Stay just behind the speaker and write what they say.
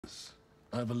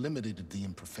I've eliminated the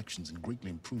imperfections and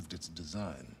greatly improved its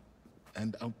design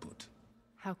and output.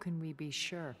 How can we be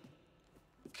sure?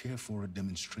 Care for a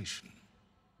demonstration?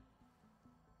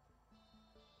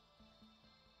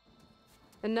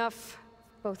 Enough,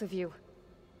 both of you.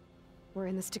 We're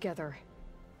in this together,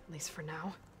 at least for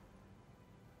now.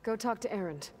 Go talk to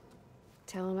Erend.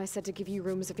 Tell him I said to give you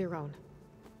rooms of your own.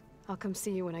 I'll come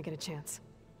see you when I get a chance.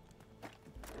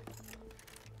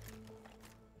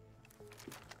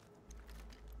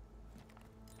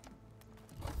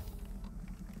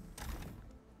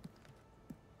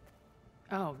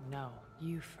 Oh no,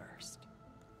 you first.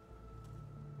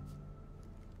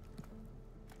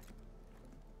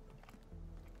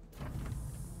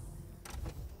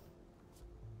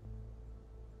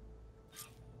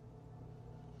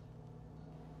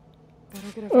 Better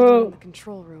get everyone in the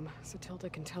control room, so Tilda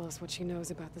can tell us what she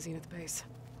knows about the Zenith base.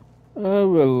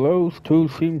 Well, those two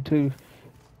seem to...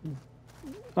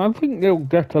 I think they'll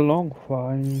get along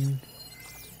fine.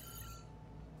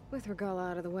 With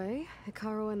Regala out of the way,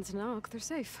 Hikaru and Tanakh, they're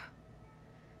safe.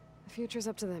 The future's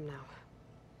up to them now.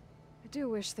 I do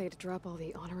wish they'd drop all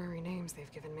the honorary names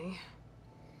they've given me.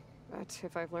 But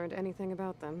if I've learned anything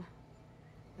about them,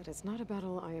 that it's not a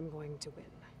battle I am going to win.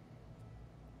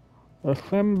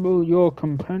 Assemble your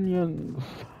companions.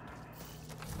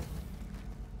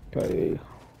 Okay.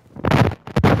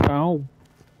 Ow.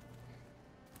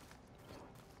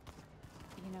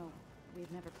 You know,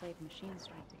 we've never played Machine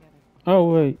Strike together.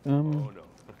 Oh wait, Oh no.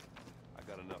 I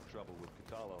got enough trouble with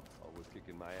Katalo, always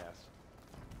kicking my ass.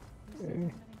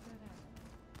 Okay.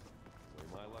 So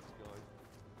my luck's going.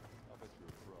 I'll bet you're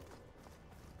a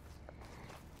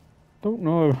pro. Don't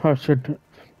know if I should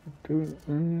do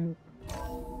it.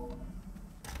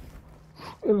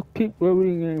 I'll keep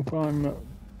loading if I'm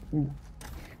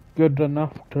good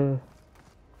enough to...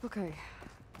 Okay.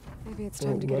 Maybe it's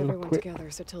time to get everyone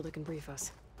together so Tilda can brief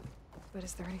us. But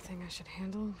is there anything I should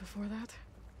handle before that?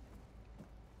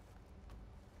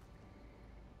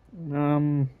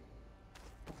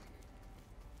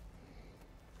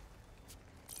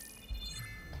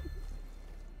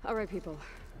 All right, people.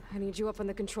 I need you up in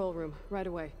the control room, right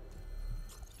away.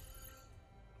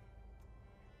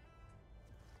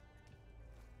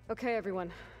 Okay,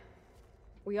 everyone.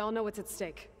 We all know what's at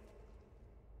stake.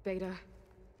 Beta,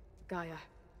 Gaia.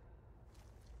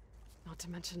 Not to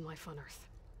mention life on Earth.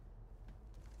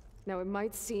 Now, it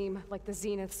might seem like the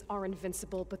Zeniths are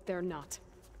invincible, but they're not.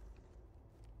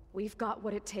 We've got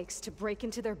what it takes to break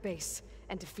into their base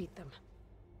and defeat them.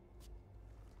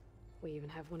 We even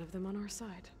have one of them on our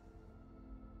side.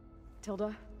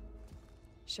 Tilda,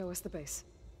 show us the base.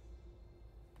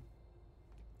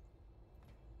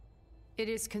 It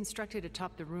is constructed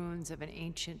atop the ruins of an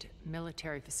ancient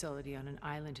military facility on an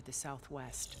island to the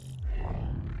southwest.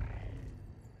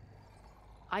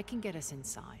 I can get us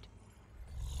inside.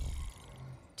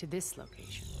 To this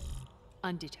location,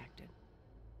 undetected.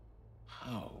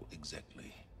 How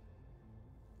exactly?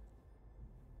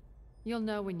 You'll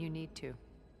know when you need to.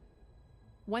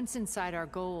 Once inside, our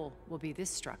goal will be this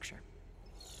structure.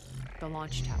 The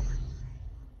launch tower.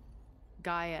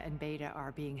 Gaia and Beta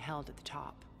are being held at the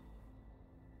top.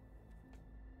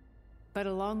 But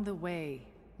along the way,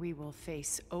 we will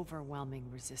face overwhelming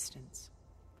resistance.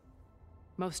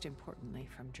 Most importantly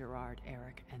from Gerard,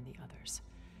 Eric, and the others.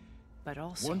 But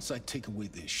also... Once I take away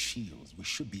their shields, we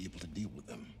should be able to deal with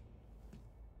them.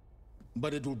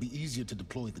 But it will be easier to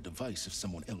deploy the device if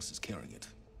someone else is carrying it.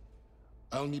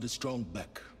 I'll need a strong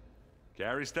back.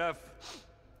 Carry stuff?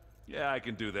 Yeah, I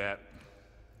can do that.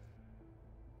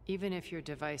 Even if your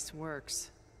device works,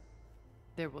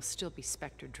 there will still be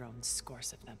Spectre drones,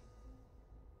 scores of them.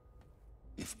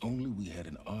 If only we had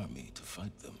an army to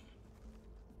fight them.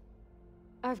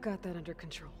 I've got that under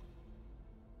control.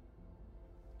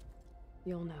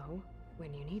 You'll know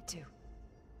when you need to.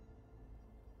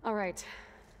 All right.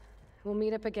 We'll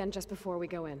meet up again just before we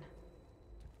go in.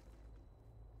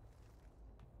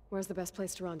 Where's the best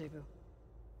place to rendezvous?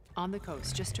 On the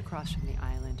coast, just across from the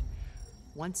island.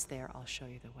 Once there, I'll show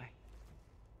you the way.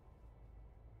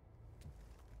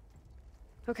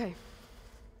 Okay.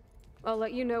 I'll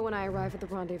let you know when I arrive at the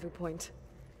rendezvous point.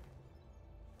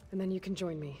 And then you can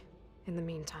join me. In the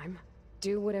meantime,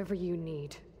 do whatever you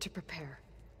need to prepare.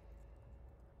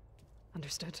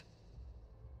 Understood?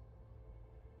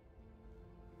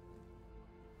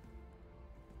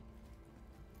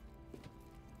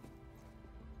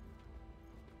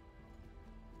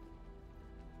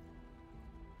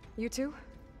 You two?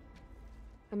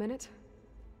 A minute?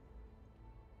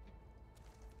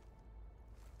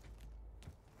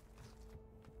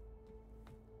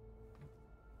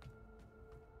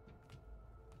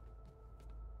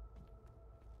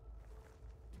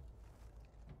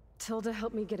 Tilda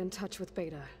helped me get in touch with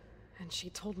Beta, and she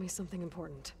told me something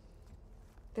important.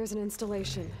 There's an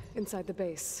installation inside the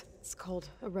base. It's called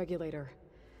a regulator.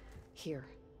 Here.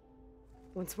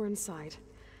 Once we're inside,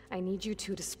 I need you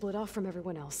two to split off from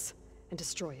everyone else and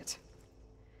destroy it.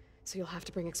 So you'll have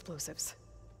to bring explosives.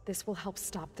 This will help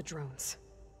stop the drones.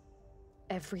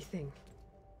 Everything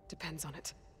depends on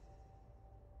it.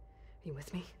 You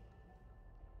with me?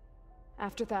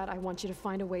 After that, I want you to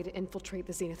find a way to infiltrate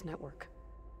the Zenith network.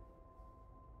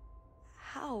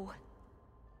 How?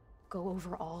 Go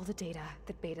over all the data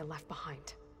that Beta left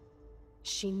behind.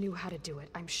 She knew how to do it,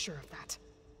 I'm sure of that.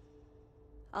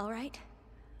 All right.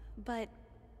 But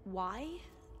why?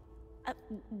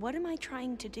 What am I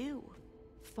trying to do?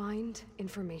 Find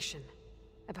information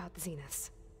about the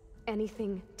Zeniths.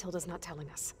 Anything Tilda's not telling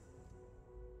us.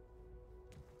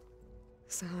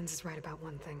 Silence is right about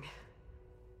one thing.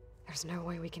 There's no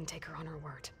way we can take her on her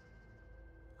word.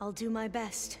 I'll do my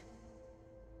best.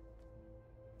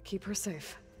 Keep her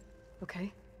safe,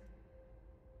 okay?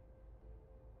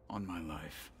 On my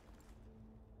life.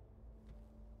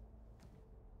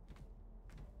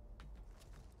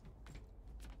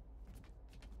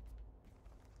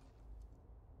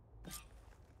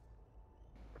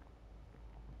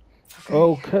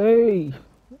 Okay.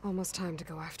 Almost time to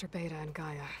go after Beta and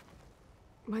Gaia.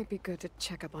 Might be good to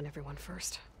check up on everyone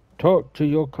first. Talk to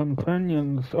your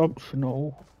companions,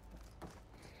 optional.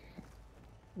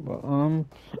 But, I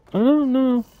don't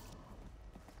know.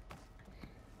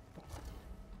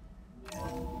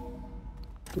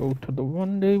 Go to the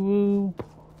rendezvous.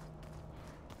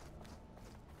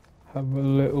 Have a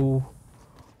little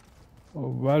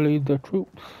rally the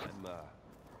troops. I'm gonna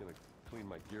clean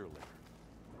my gear later.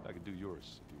 I can do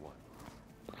yours if you want.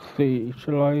 See,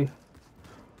 shall I?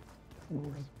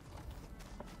 Don't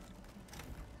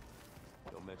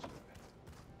mention it.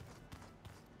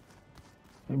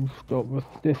 Maybe start with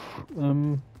this,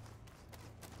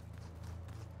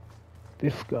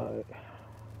 this guy.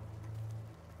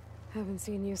 Haven't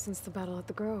seen you since the battle at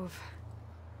the Grove.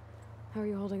 How are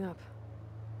you holding up?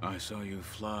 I saw you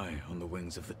fly on the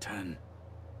wings of the Ten,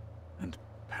 and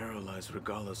paralyze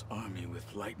Regala's army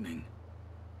with lightning.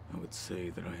 I would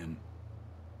say that I am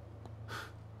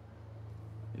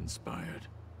inspired.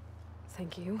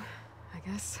 Thank you, I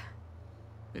guess.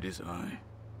 It is I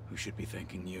who should be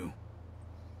thanking you.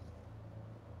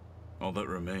 All that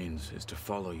remains is to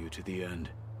follow you to the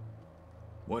end.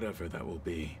 Whatever that will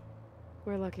be.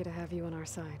 We're lucky to have you on our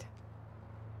side.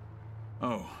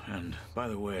 Oh, and by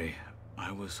the way,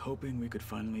 I was hoping we could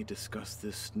finally discuss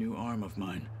this new arm of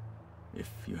mine,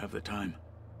 if you have the time.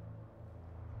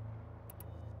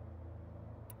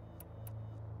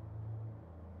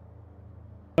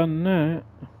 Done that.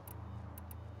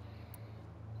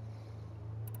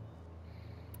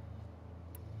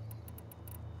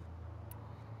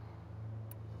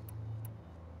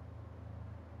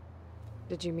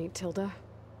 Did you meet Tilda?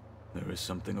 There is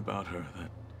something about her that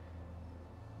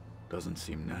doesn't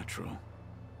seem natural.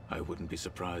 I wouldn't be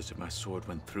surprised if my sword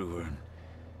went through her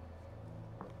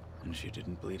and she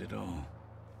didn't bleed at all.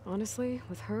 Honestly,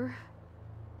 with her,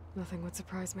 nothing would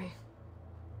surprise me.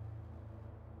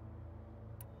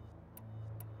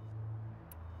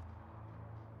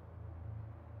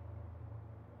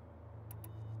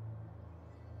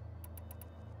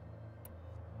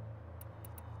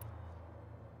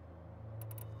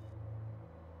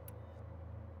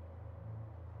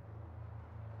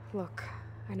 Look,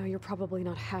 I know you're probably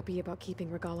not happy about keeping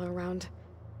Regala around,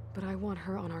 but I want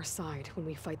her on our side when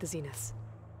we fight the Zeniths.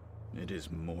 It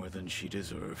is more than she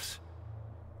deserves.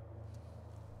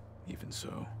 Even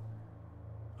so,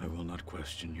 I will not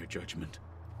question your judgment.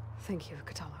 Thank you,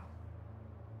 Kotallo.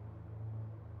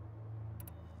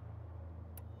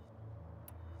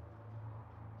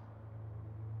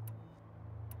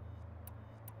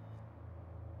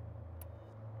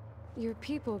 Your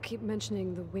people keep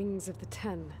mentioning the wings of the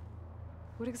Ten.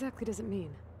 What exactly does it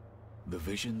mean? The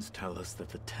visions tell us that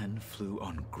the Ten flew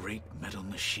on great metal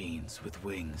machines with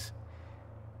wings,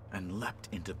 and leapt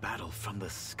into battle from the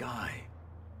sky.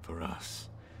 For us,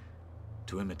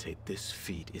 to imitate this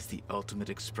feat is the ultimate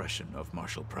expression of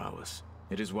martial prowess.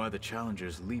 It is why the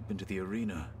challengers leap into the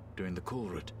arena during the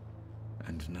Kulrut.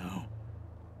 And now,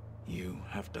 you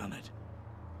have done it.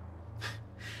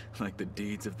 Like the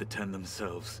deeds of the Ten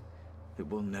themselves, it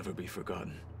will never be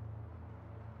forgotten.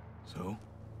 So,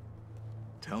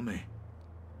 tell me,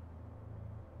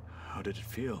 how did it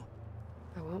feel?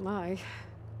 I won't lie.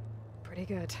 Pretty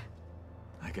good.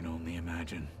 I can only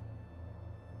imagine.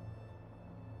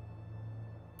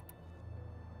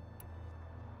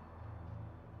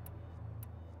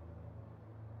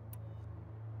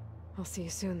 I'll see you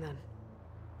soon then.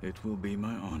 It will be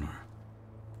my honor.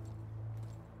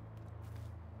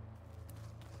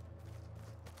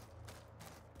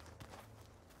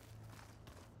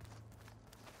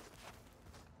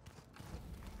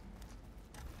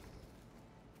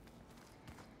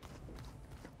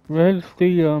 Where's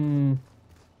the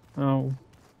oh,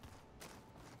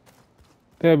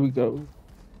 there we go.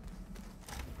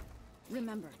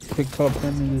 Remember, Pick up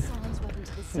any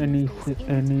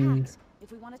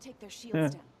if we want to take their shields yeah.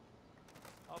 down.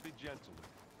 I'll be gentle with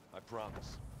it, I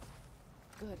promise.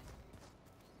 Good.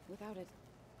 Without it,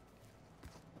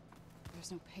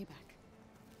 there's no payback.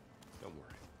 Don't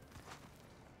worry.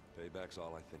 Payback's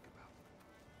all I think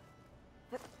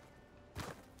about.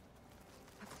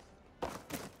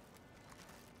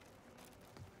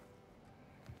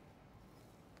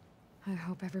 I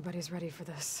hope everybody's ready for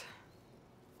this.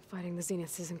 Fighting the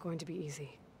Zeniths isn't going to be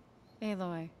easy.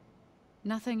 Aloy,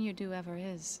 nothing you do ever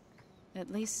is.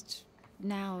 At least,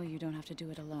 now you don't have to do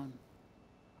it alone.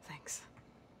 Thanks.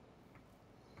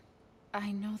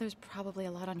 I know there's probably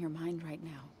a lot on your mind right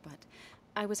now, but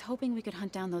I was hoping we could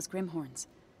hunt down those Grimhorns.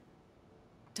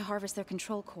 To harvest their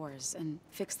control cores and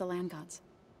fix the land gods.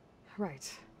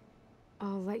 Right.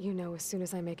 I'll let you know as soon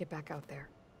as I make it back out there.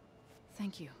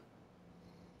 Thank you.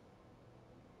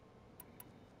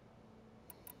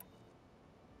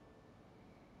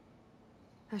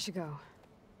 I should go.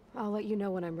 I'll let you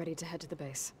know when I'm ready to head to the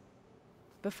base.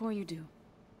 Before you do,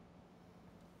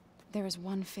 there is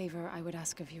one favor I would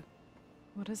ask of you.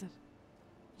 What is it?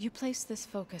 You placed this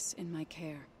focus in my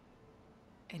care,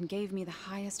 and gave me the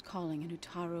highest calling an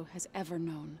Utaru has ever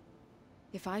known.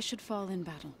 If I should fall in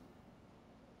battle,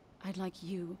 I'd like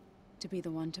you to be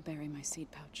the one to bury my seed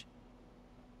pouch.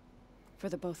 For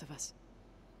the both of us.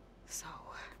 So,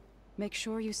 make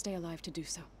sure you stay alive to do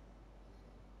so.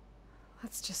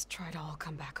 let's just try to all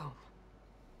come back home.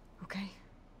 Okay?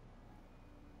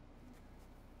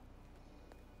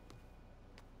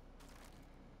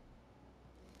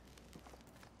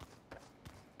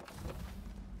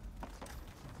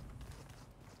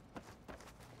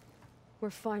 We're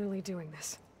finally doing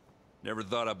this. Never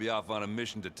thought I'd be off on a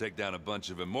mission to take down a bunch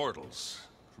of immortals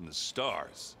from the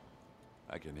stars.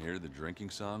 I can hear the drinking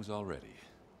songs already.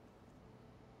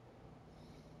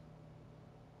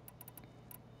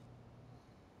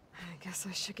 I guess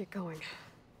I should get going.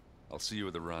 I'll see you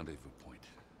at the rendezvous point,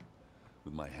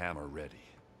 with my hammer ready.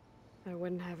 I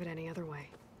wouldn't have it any other way.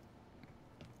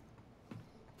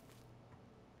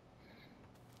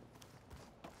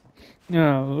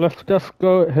 Yeah, let's just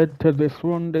go ahead to this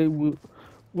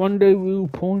rendezvous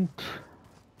point.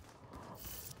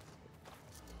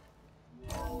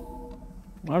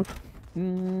 I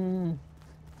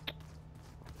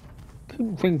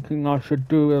keep thinking I should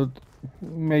do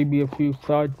maybe a few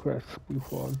side quests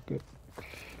before I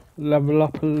level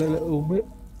up a little bit.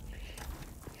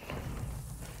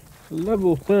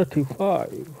 Level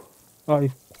 35, I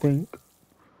think.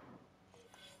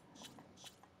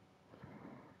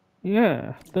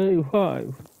 Yeah,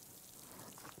 35.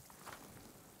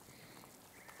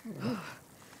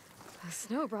 The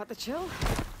snow brought the chill.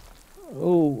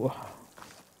 Oh.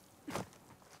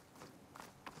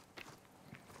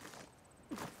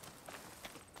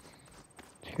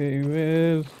 Okay,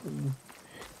 where's...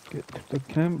 Get to the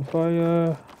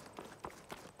campfire.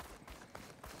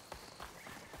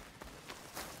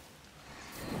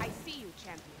 I see you,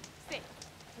 champion. Sit,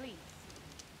 please.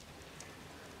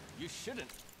 You shouldn't.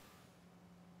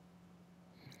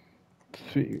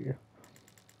 Let's see.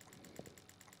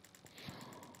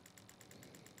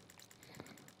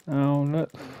 Now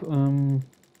let's oh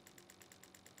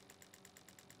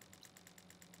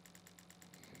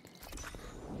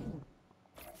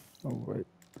wait.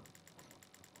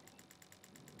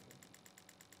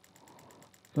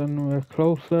 Then we're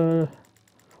closer.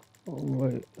 Oh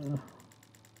wait. What's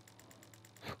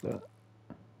that?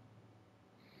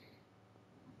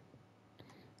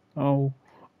 Oh.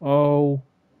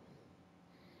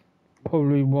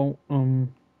 Probably won't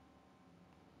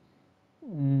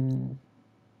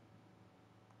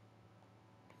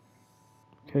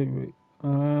okay, wait.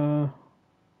 Let's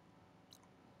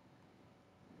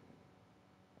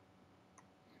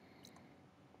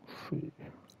see.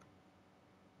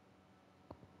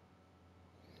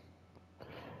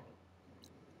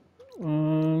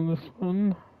 This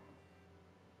one.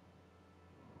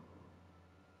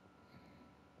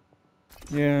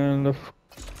 Yeah, let's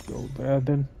go there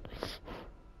then.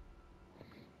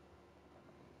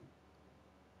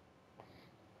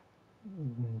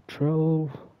 Mm,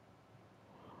 12.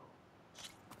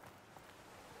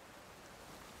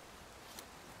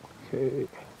 Okay.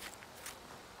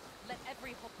 Let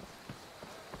every hope.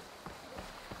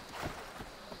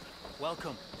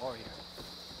 Welcome, warrior.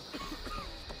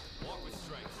 Walk with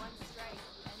strength. One strike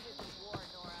ended the war,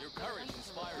 Nora. Your courage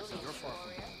inspires us. You're far from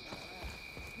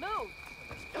Move!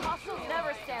 Hostiles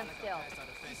never stand still.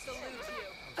 We salute you.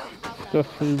 Just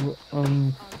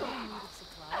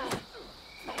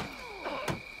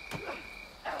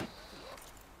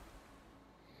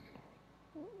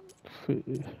see,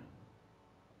 see.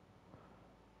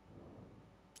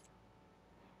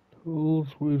 Tools,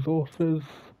 resources.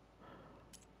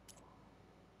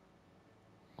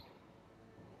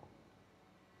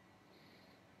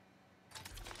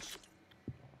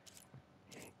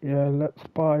 Yeah, let's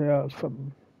buy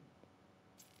some.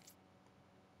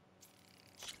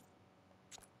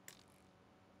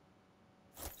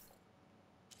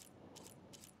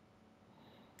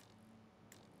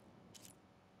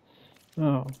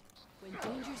 Oh. When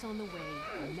danger's on the way,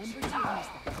 remember to use that.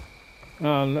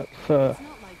 Let's It's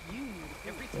not like you need it.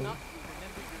 everything up.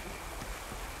 Remember your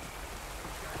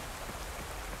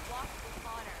Walk with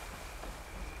honor.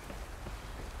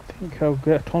 I think I'll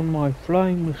get on my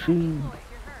flying machine. Oh, if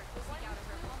you're hurt, we'll seek out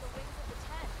her on the wings of the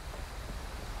tent.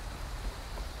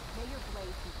 May your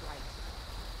blade be bright.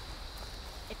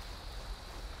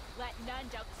 Let none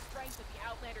doubt the strength of the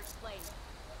Outlander's blade.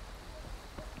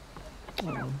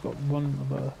 Oh, I've got one of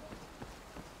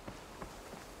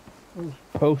those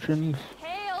potions.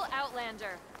 Hail,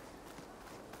 Outlander!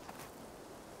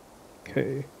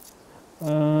 Okay.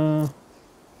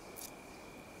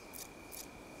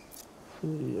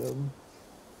 See,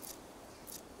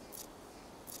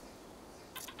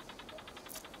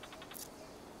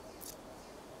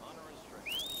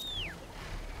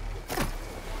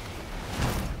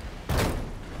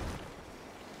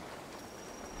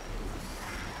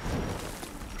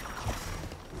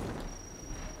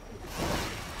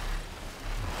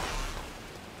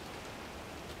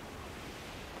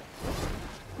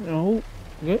 no,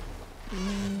 good.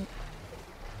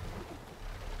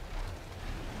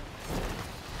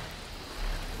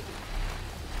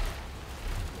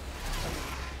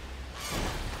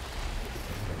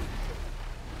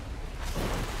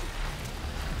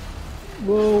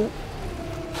 Whoa.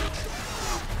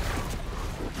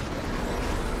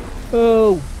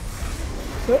 Oh.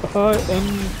 Get high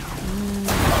and...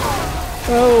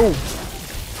 Oh.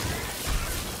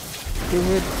 Give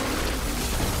it.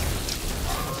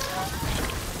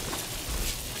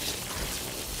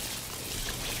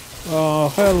 Oh,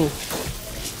 hell.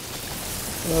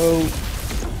 Oh.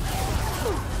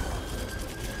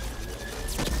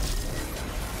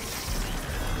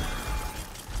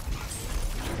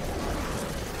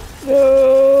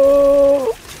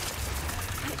 No!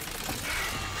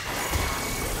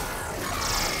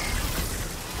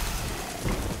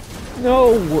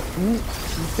 No!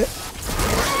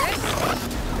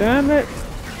 Damn it!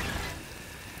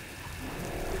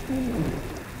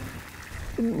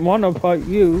 Didn't want to fight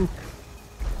you.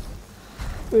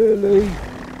 Really?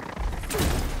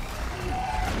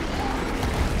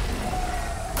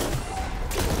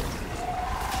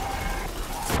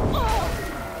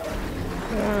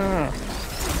 Ah.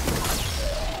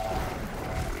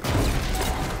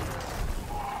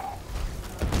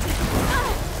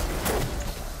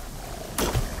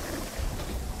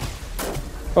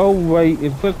 Oh wait,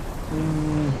 is this...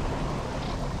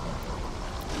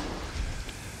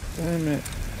 Damn it.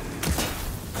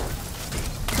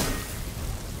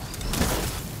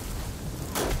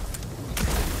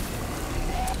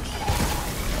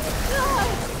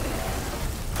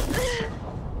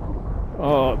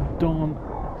 Oh, darn.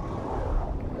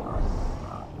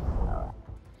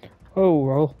 Oh,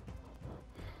 well.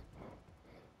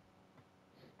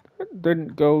 That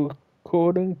didn't go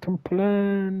according to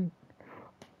plan.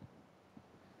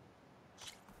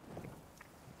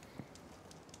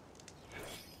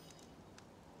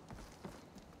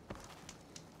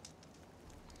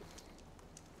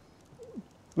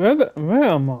 Where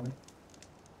am I?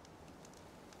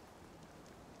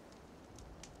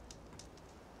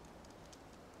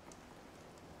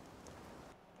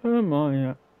 Where am I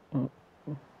at?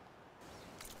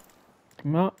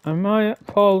 Am I at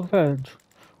Paul's Edge?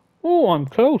 Oh, I'm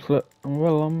closer.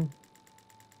 Well,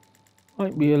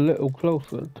 might be a little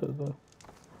closer to the...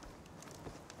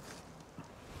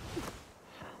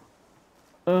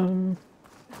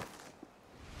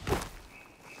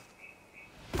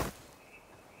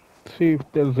 See if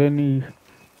there's any...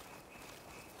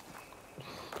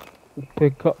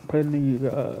 Pick up any,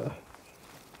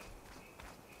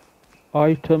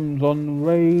 items on the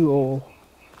way, or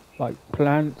like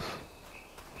plants,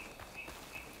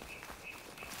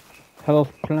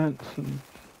 health plants, and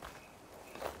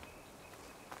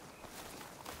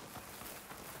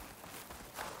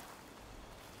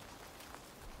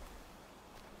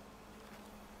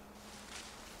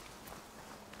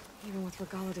Even with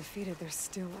Regala defeated, there's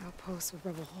still outposts with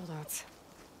rebel holdouts.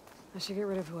 I should get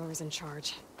rid of whoever's in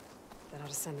charge. That ought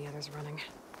to send the others running.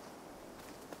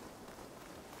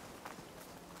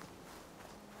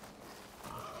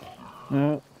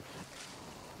 Yeah.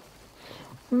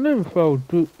 And if I'll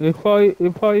do, if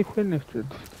I finish it,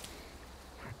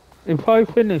 if I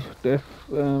finish this,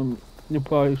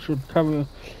 if I should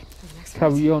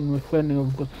carry on with any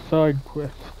of the side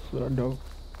quests,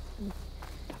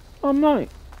 I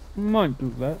might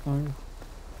do that.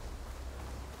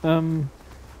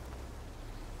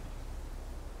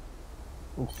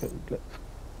 Okay, let's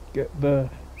get there.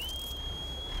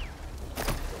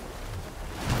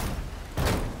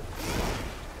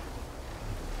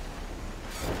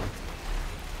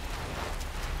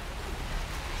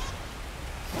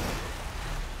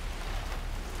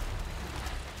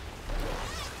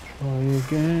 Try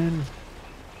again.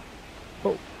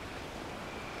 Oh.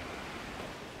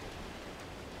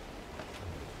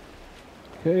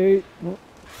 Okay. Oh.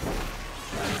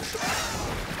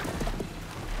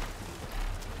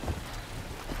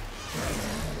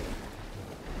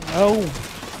 Oh.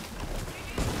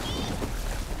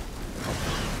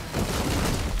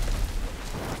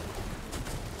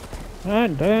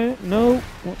 And no.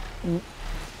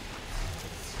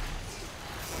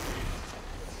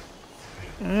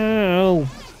 Ow.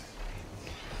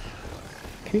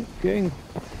 Keep getting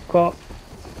caught.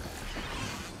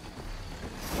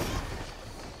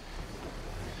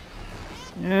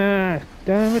 Ah,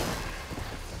 damn it.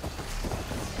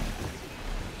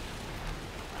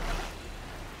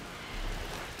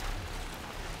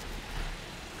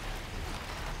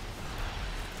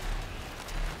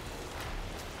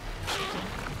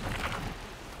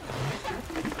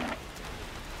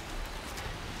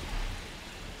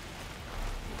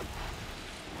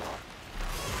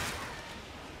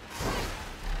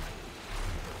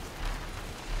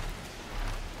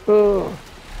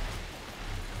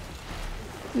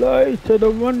 Fly to the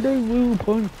rendezvous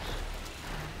point.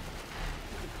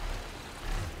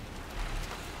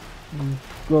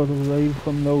 Got away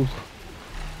from those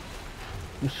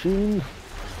machines.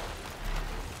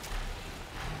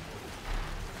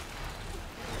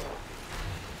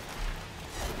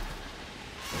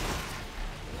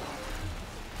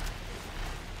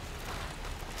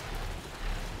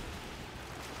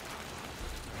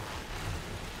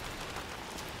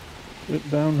 Get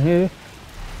down here.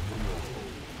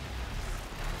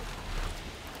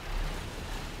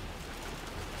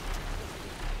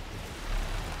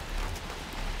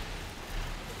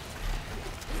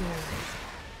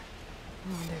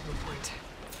 Rendezvous point.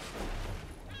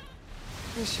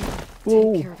 I should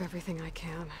take care of everything I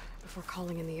can before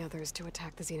calling in the others to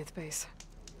attack the Zenith base.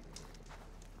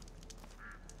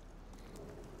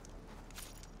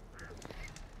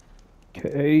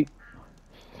 Okay.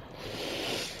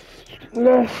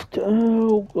 Left,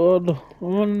 oh god,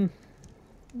 one.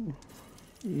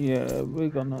 Yeah, we're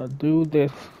gonna do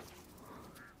this.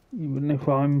 Even if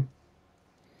I'm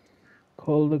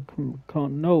called a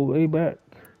can't, no way back.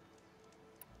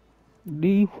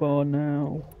 D for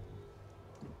now.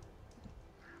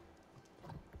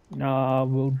 Nah,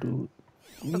 we'll do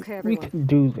it. Okay, everyone. We can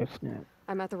do this now.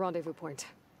 I'm at the rendezvous point.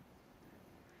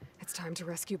 It's time to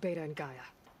rescue Beta and Gaia.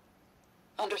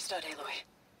 Understood, Aloy.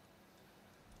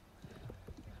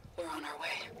 We're on our way.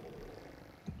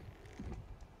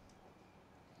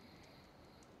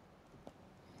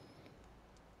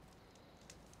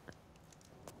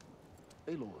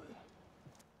 Aloy.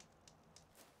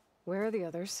 Where are the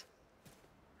others?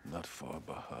 Not far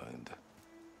behind.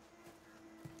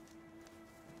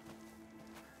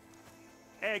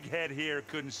 Egghead here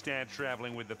couldn't stand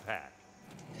traveling with the pack.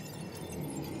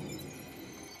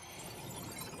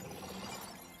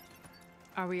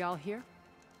 Are we all here?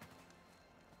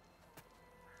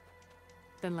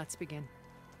 Then let's begin.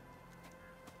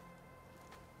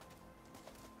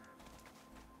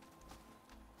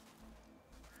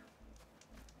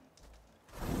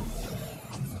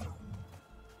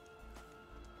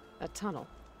 A tunnel.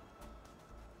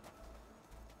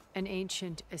 An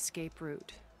ancient escape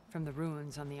route from the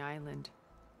ruins on the island.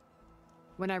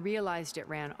 When I realized it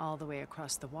ran all the way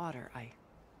across the water,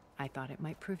 I thought it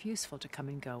might prove useful to come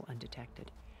and go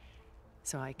undetected.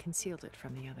 So I concealed it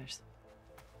from the others.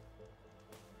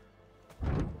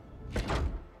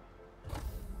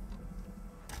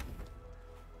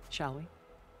 Shall we?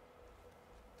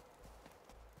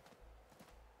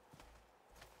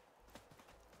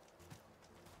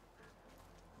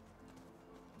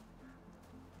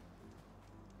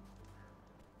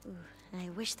 I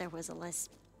wish there was a less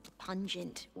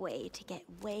pungent way to get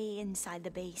way inside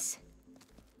the base.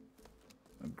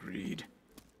 Agreed.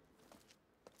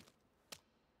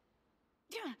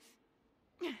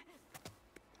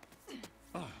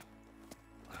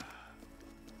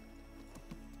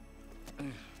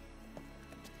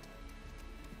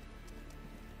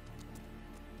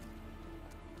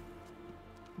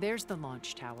 There's the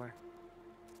launch tower.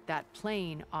 That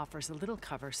plane offers a little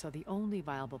cover, so the only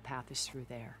viable path is through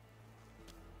there.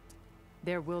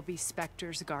 There will be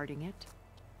Spectres guarding it,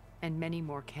 and many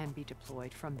more can be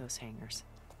deployed from those hangars.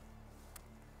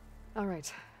 All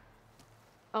right.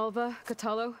 Alva,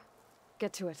 Catalo,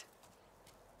 get to it.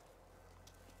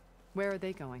 Where are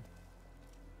they going?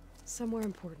 Somewhere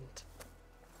important.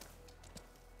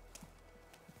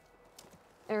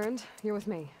 Erend, you're with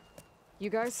me.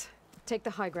 You guys, take the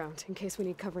high ground in case we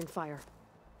need covering fire.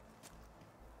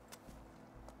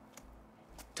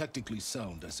 Tactically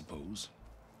sound, I suppose.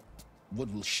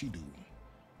 What will she do?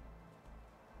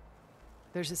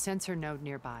 There's a sensor node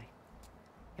nearby.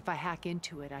 If I hack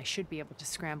into it, I should be able to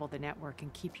scramble the network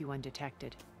and keep you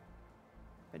undetected.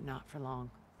 But not for long.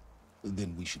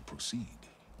 Then we should proceed.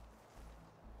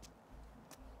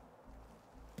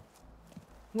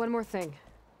 One more thing.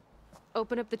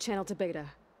 Open up the channel to Beta.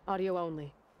 Audio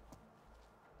only.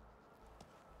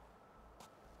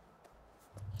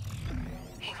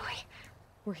 Aloy.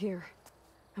 We're here,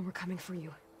 and we're coming for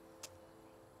you.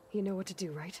 You know what to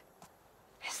do, right?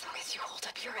 As long as you hold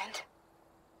up your end.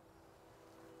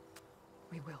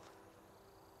 We will.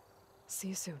 See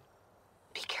you soon.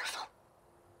 Be careful.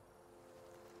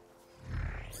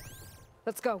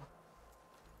 Let's go.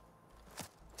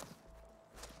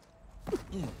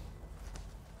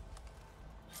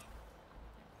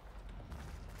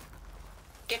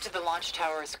 Get to the launch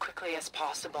tower as quickly as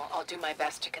possible. I'll do my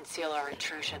best to conceal our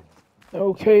intrusion.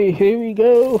 Okay, here we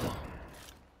go.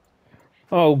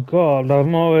 Oh god,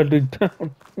 I'm already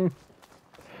down. A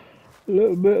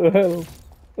little bit of health.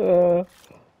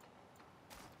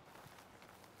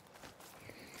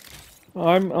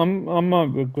 I might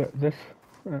regret this,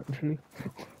 actually.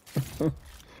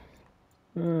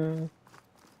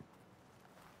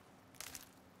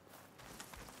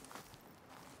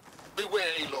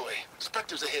 Beware, Aloy.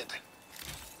 Spectres ahead.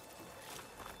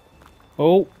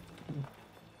 Oh.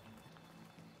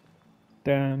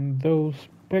 Damn those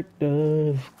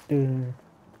specters.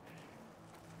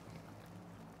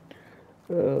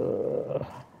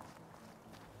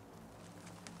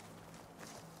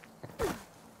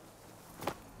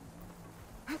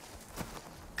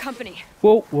 Company.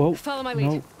 Whoa, whoa. Follow my lead.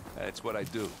 No. That's what I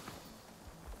do.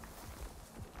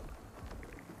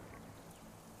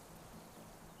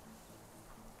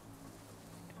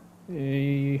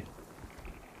 Hey.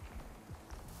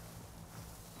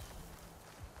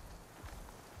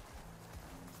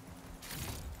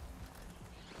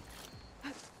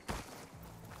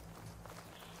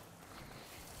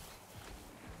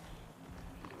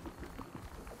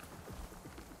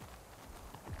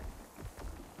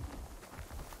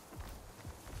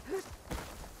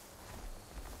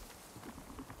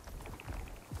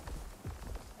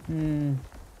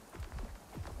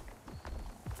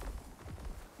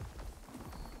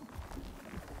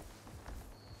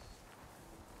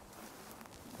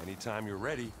 Anytime you're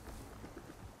ready.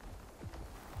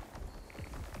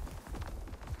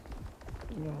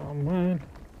 Oh man.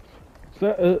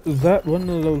 Is that one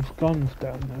of those guns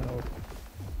down there?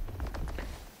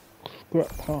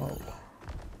 Scrap pile.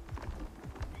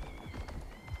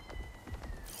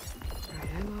 Right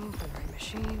ammo for the right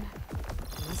machine.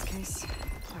 In this case,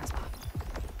 plasma.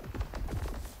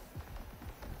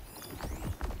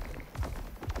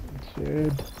 That's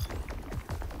it.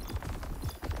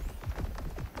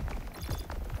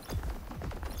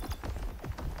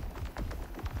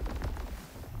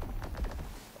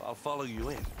 I'll follow you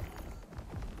in.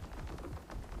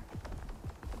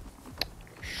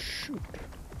 Shoot.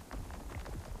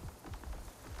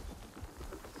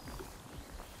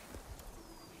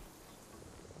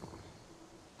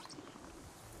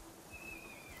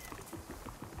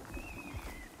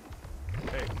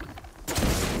 Hey.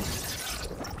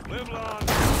 Live long.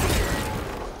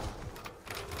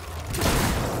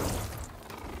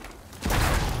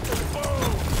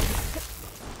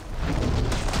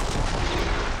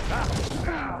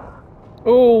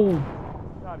 Oh!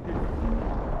 Not here.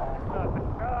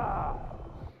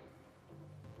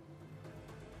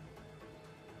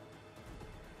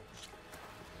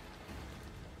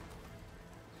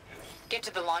 Get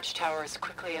to the launch tower as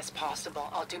quickly as possible.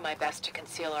 I'll do my best to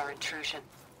conceal our intrusion.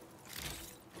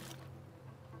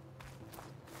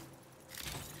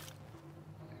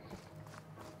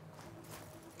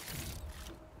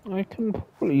 I can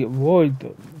probably avoid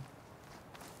them.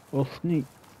 Or sneak.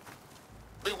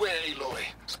 Beware, Aloy.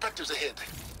 Spectres ahead.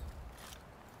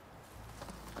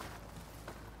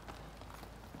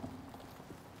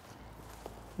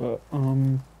 But,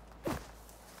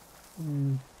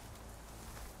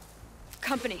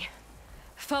 Company.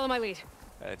 Follow my lead.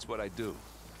 That's what I do.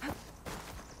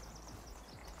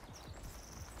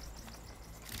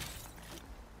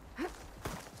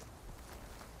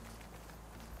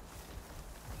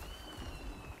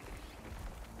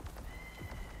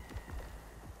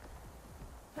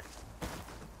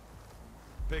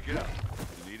 pick it up.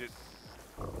 You need it?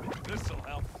 This'll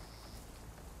help.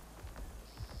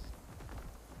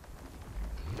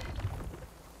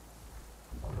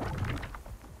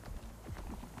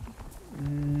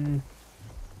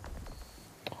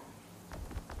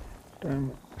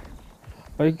 Damn it.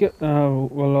 I get,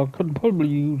 well, I could probably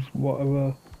use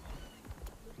whatever,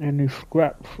 any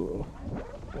scraps or...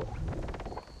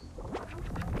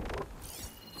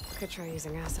 Could try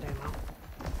using acid ammo.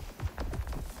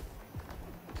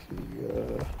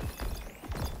 Yeah.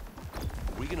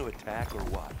 Are we gonna attack or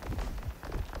what?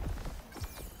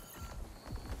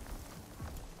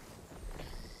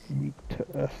 Weak to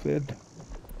acid.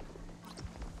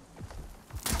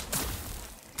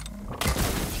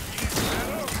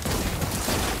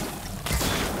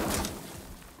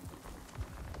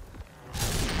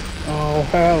 Oh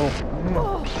hell!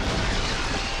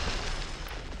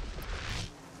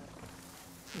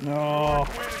 No.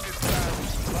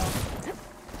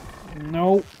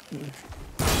 Nope.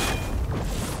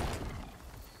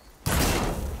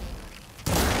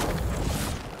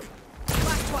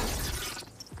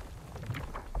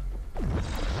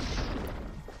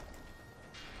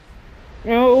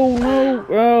 Oh no!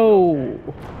 Oh!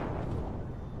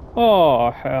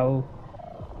 Oh hell!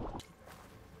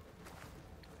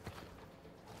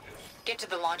 Get to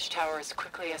the launch tower as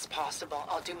quickly as possible.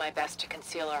 I'll do my best to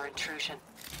conceal our intrusion.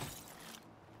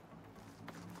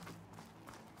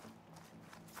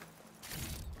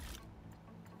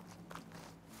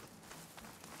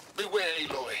 Beware,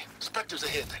 Aloy. Spectres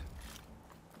ahead.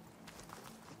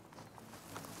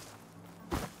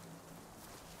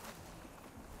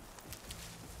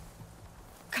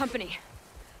 Company.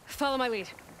 Follow my lead.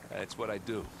 That's what I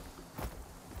do.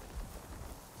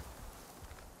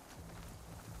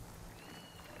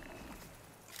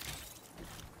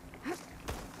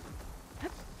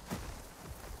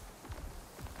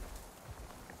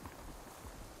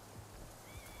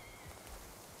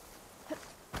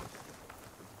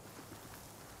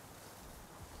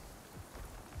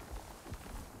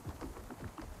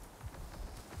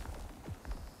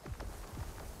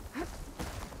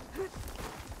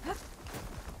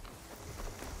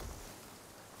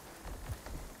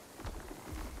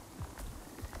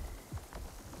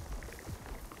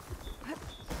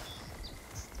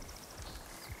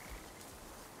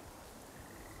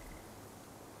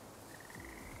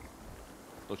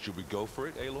 Well, should we go for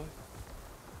it, Aloy?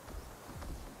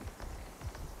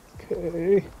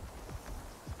 Okay.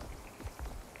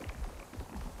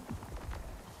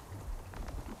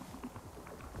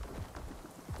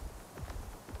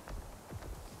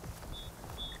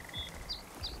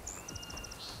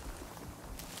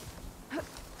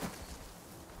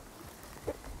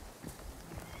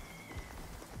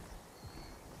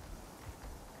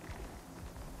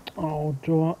 Oh,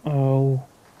 oh.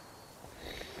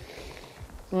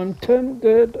 I'm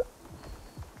tempted.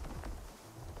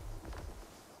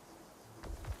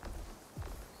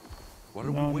 What are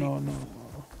No, we waiting no.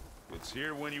 for? It's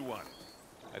here when you want it.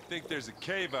 I think there's a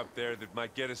cave up there that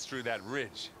might get us through that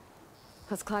ridge.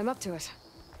 Let's climb up to it.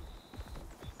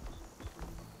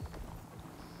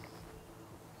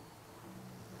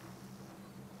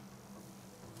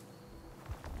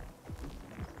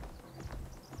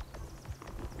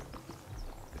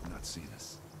 They've not seen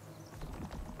us.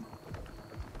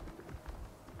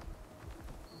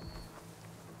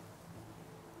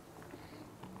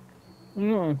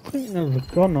 No, I think there's a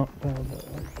gun up there.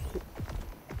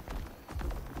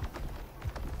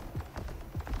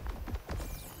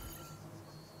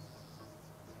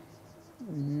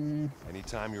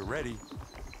 Anytime you're ready.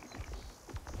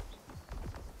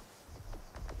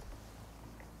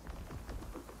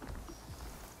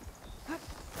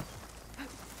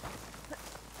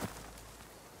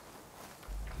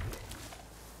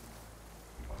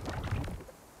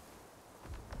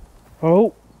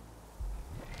 Oh.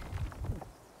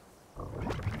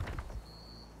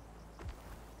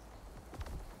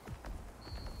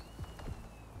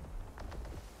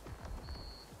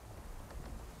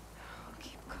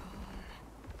 Keep calm.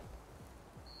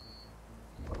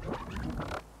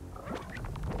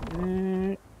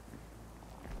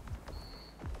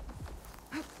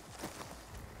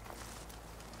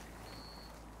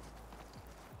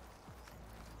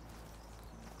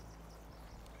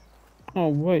 Oh,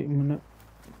 wait a minute.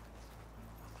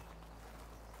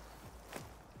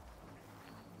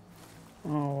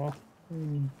 Oh,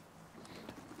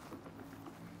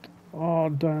 oh,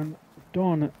 darn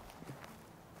it.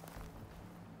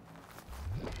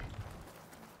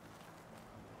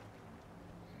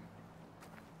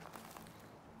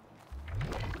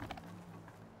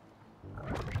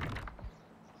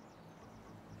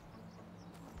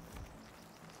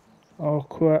 Oh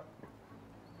crap.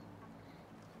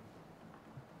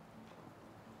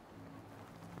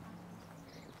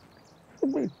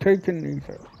 Somebody taking these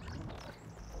out.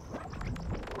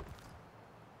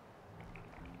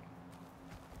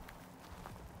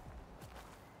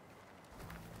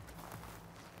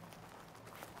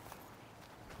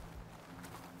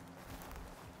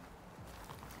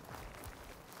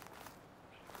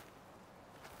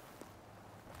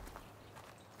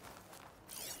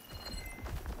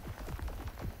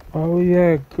 Oh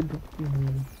yeah, could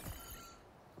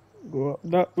go up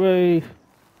that way.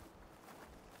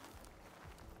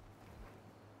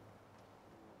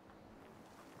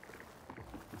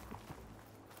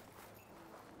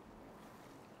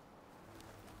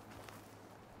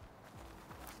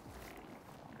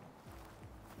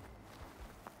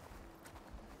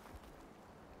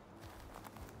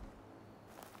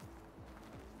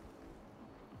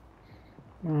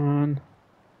 Man.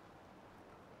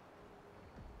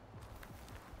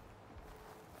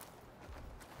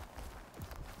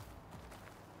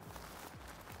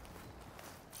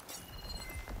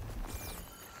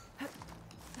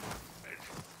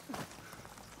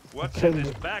 What's in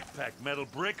this backpack, metal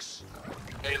bricks?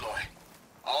 Aloy,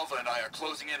 Alva and I are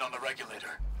closing in on the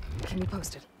regulator. Can you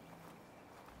post it?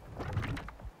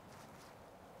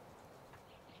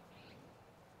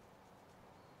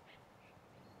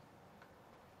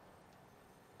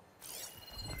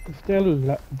 Is there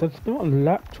a there's not a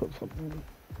laptop or something.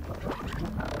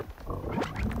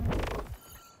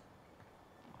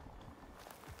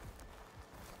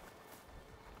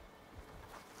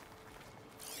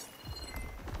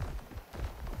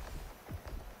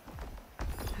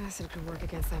 Acid could work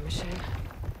against that machine.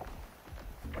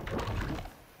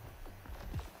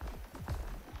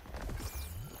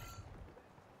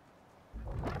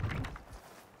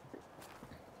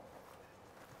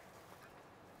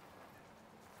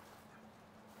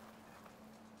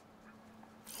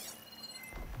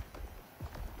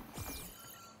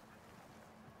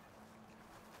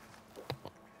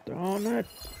 Darn it.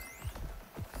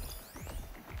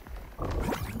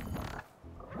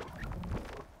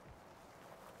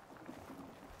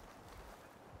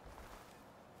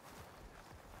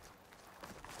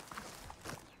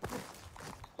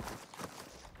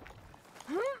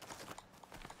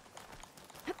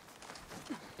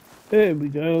 There we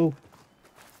go.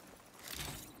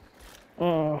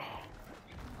 Oh.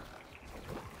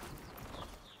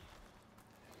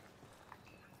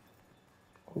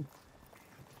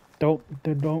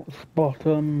 They don't spot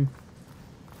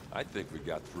I think we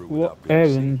got through what without being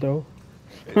errand seen. though.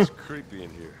 It's creepy in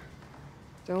here.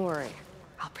 Don't worry.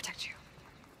 I'll protect you.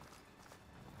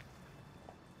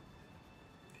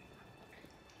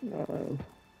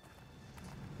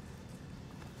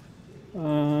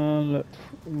 Let's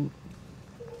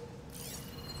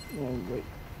oh wait.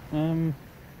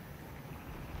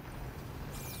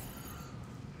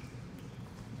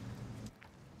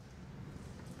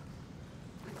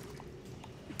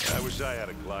 I wish I had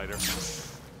a glider.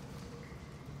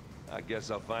 I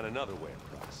guess I'll find another way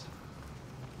across.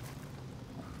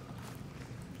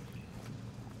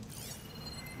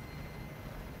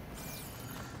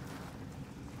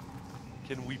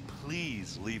 Can we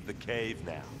please leave the cave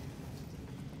now?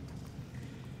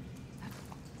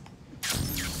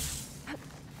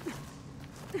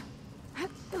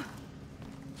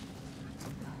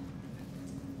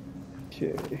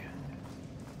 Okay.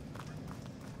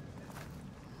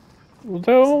 Well,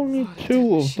 there are only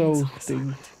two of those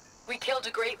things. We killed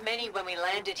a great many when we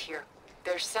landed here.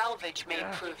 Their salvage may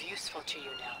prove useful to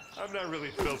you now. I'm not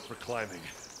really built for climbing.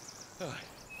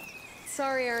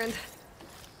 Sorry, Aaron.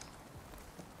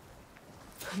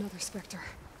 Another Spectre.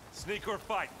 Sneak or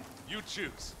fight, you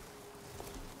choose.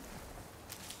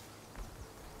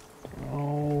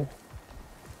 Oh.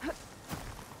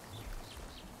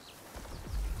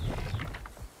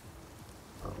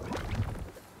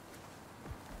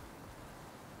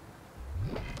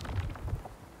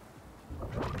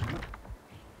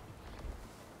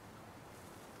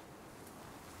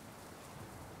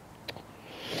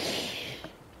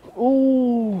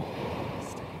 Oh.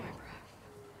 Steady my breath.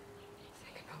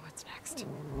 Think about what's next.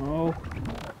 Oh.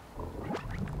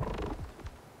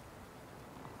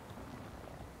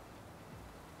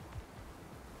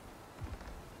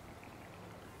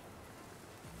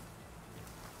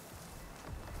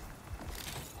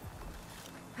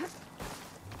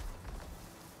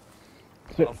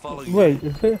 I'll follow you. Wait,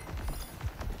 is there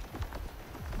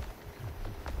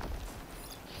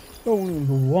only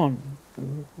the one?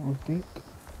 I think.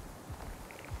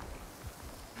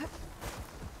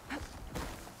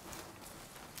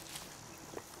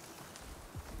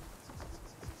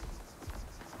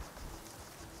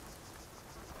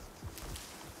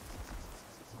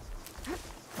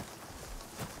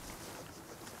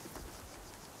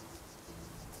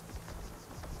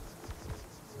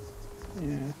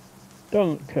 Yeah.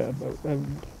 Don't care about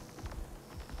them.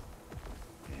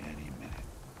 Any minute.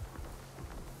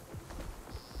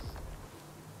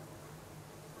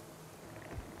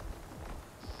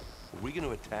 Are we gonna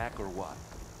attack or what?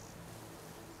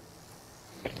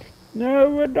 No,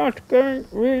 we're not going.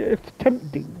 It's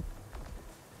tempting.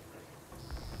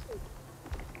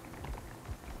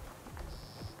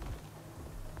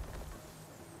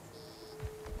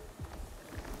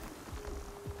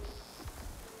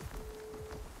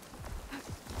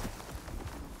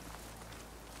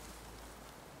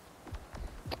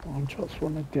 I just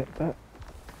want to get that.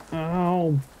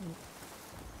 Ow.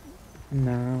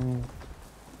 No.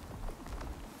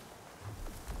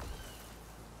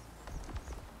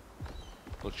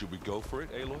 Well, should we go for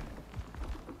it, Aloy?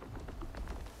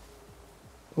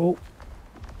 Oh.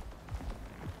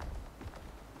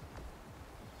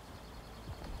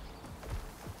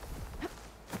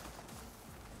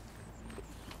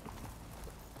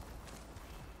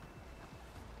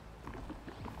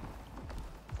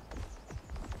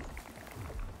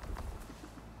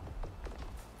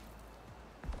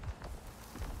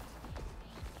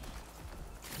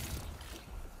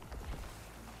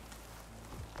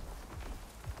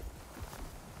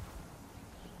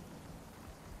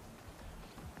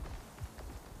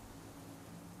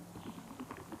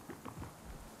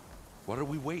 What are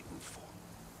we waiting for?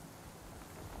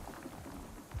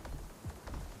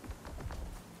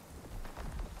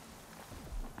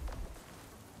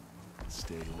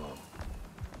 Stay low.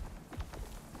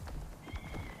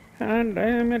 And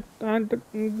damn it, I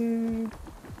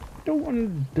don't want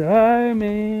to die,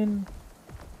 man.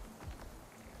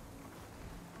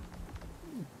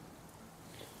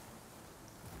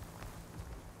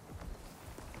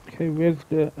 Okay, where's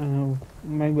the,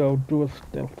 maybe I'll do a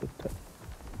stealth attack.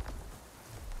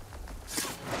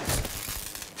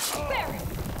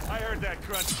 I heard that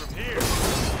crunch from here.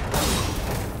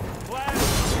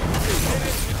 Plasma! Hit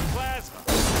it with plasma!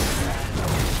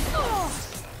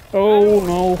 Oh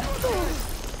no.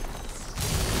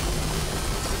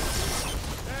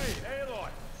 Hey, Aloy!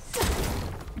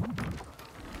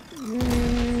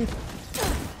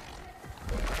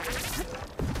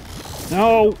 No.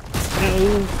 No.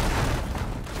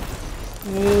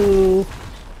 No.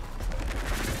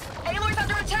 Aloy's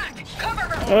under attack! Cover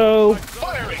her! Oh.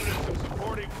 Firing!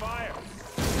 Supporting fire!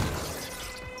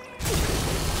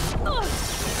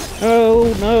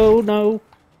 Oh no, no.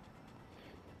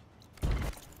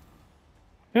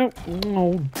 Yep.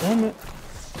 Oh, damn it.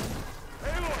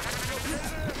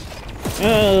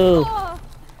 Oh.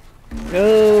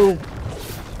 Oh.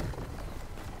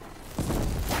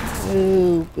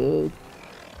 Oh, good.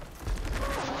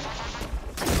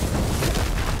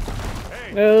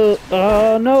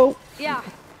 Oh, no. Yeah.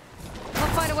 I'll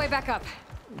find a way back up.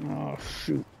 Oh,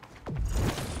 shoot.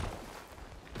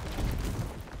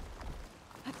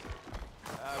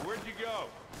 Where'd you go?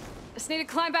 Just need to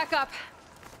climb back up.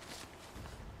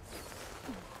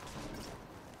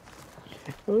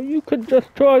 Well, you could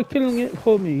just try killing it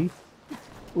for me.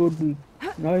 Would be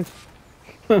nice.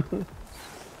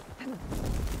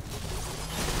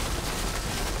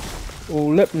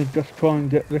 Or let me just try and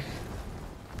get this.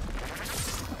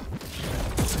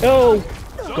 Oh!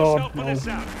 God, no.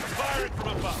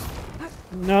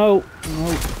 No,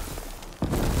 no.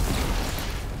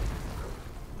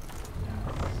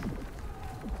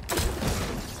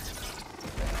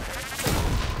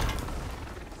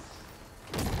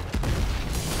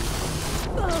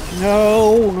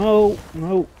 No, no,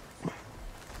 no.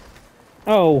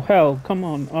 Oh, hell, come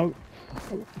on.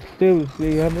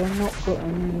 Seriously, have I not got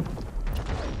any...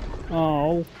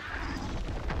 Oh.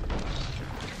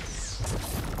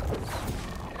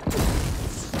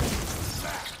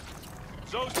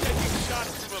 Zoe's taking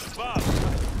shots from above.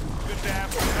 Good to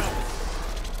have some help.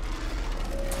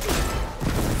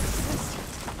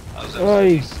 How's that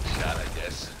decent shot, I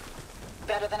guess?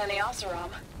 Better than any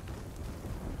Oseram.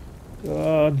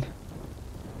 God.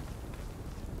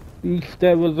 At least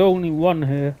there was only one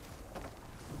here.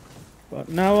 But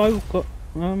now I've got,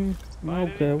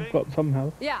 okay, I've got some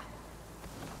health. Yeah.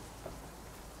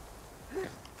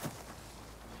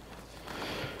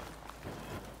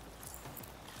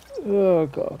 Oh,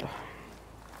 God.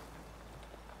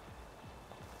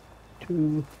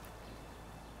 2.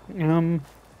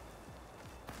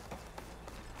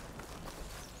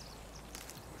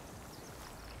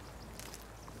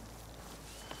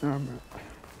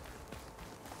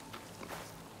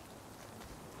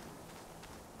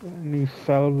 Any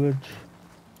salvage?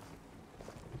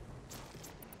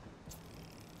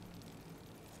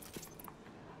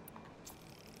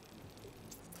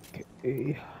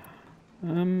 Okay.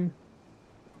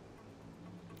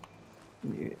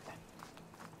 Yeah.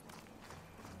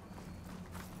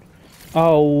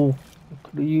 Oh, I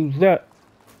could have used that.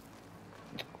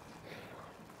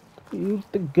 Use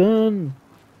the gun.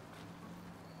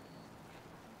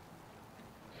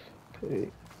 Okay.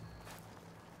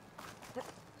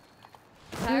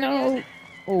 No.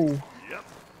 Oh. Yep.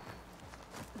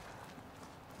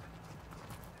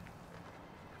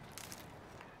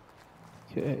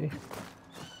 Okay.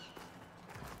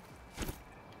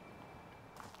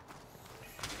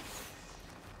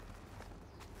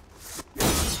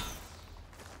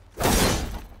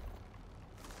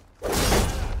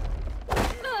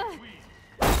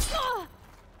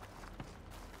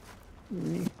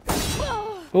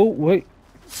 Oh, wait.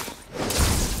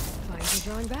 Find you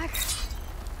drawing back.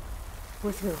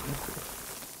 We're through.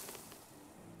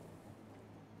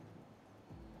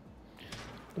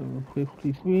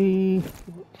 53.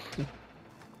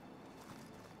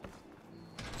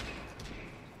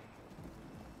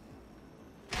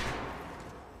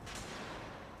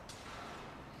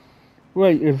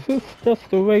 Wait, is this just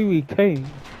the way we came?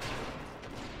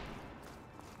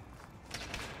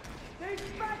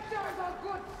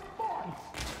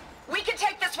 We can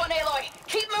take this one, Aloy!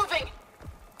 Keep moving!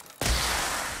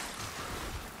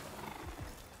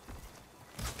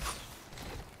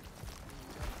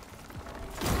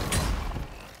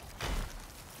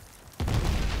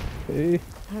 Okay.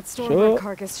 That stormbird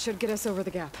carcass should get us over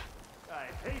the gap. I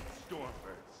hate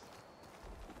stormbirds.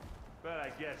 But I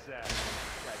guess that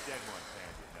dead one's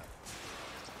handy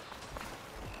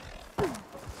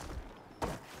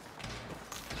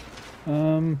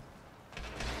enough.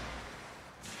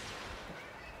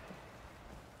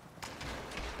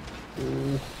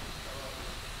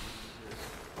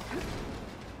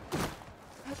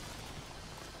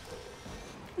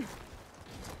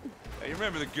 Hey, you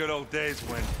remember the good old days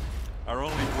when our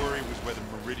only worry was whether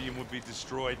Meridian would be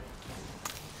destroyed?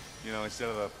 You know, instead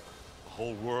of the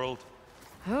whole world?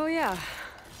 Oh yeah.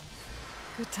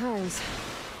 Good times.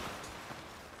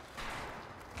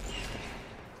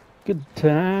 Good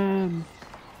time.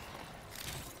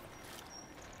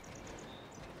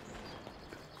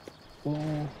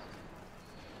 Oh.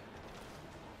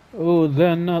 Oh,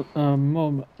 they're not a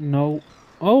moment. No.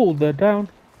 Oh, they're down.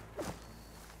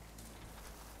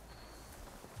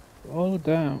 All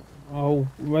down. Oh,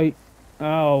 wait.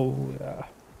 Oh, yeah.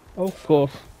 Of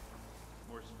course.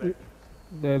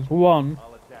 There's one.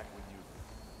 I'll attack when you...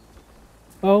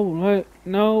 Oh, right.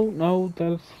 No, no,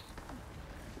 there's...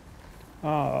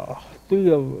 Ah,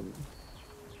 3 of them.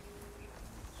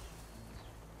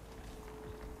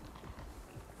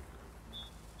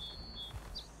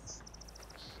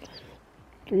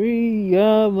 Three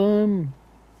of them.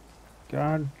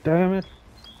 God damn it.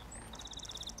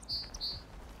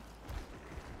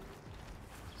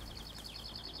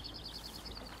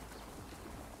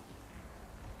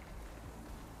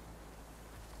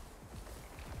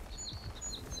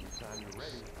 Anytime you're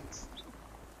ready.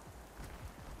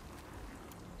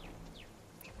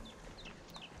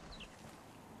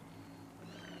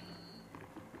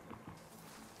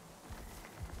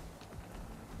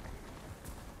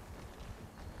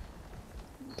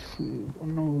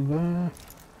 One over there.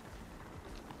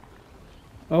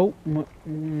 Oh,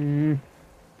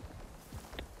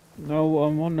 no,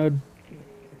 I'm on a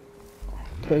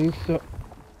taser.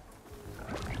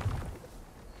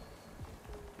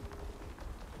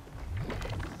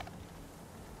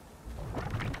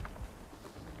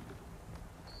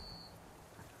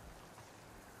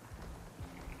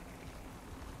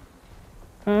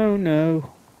 Oh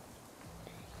no.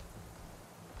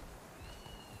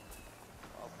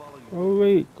 Go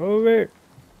away, go away.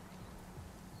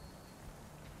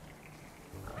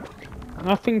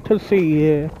 Nothing to see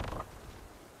here.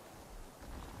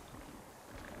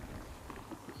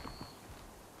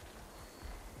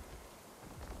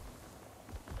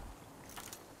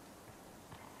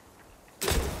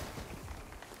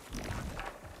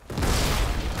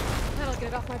 That'll get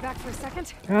it off my back for a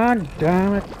second. God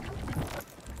damn it.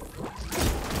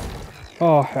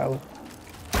 Oh hell.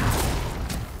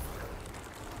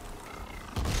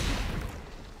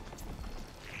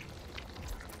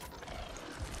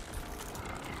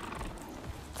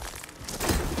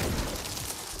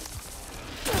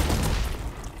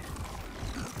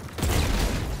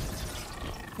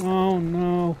 Oh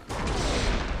no.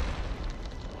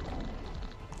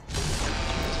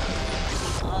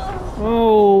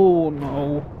 Oh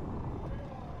no.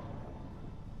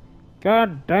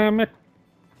 God damn it.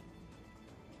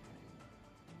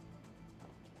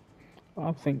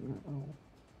 I think. Oh.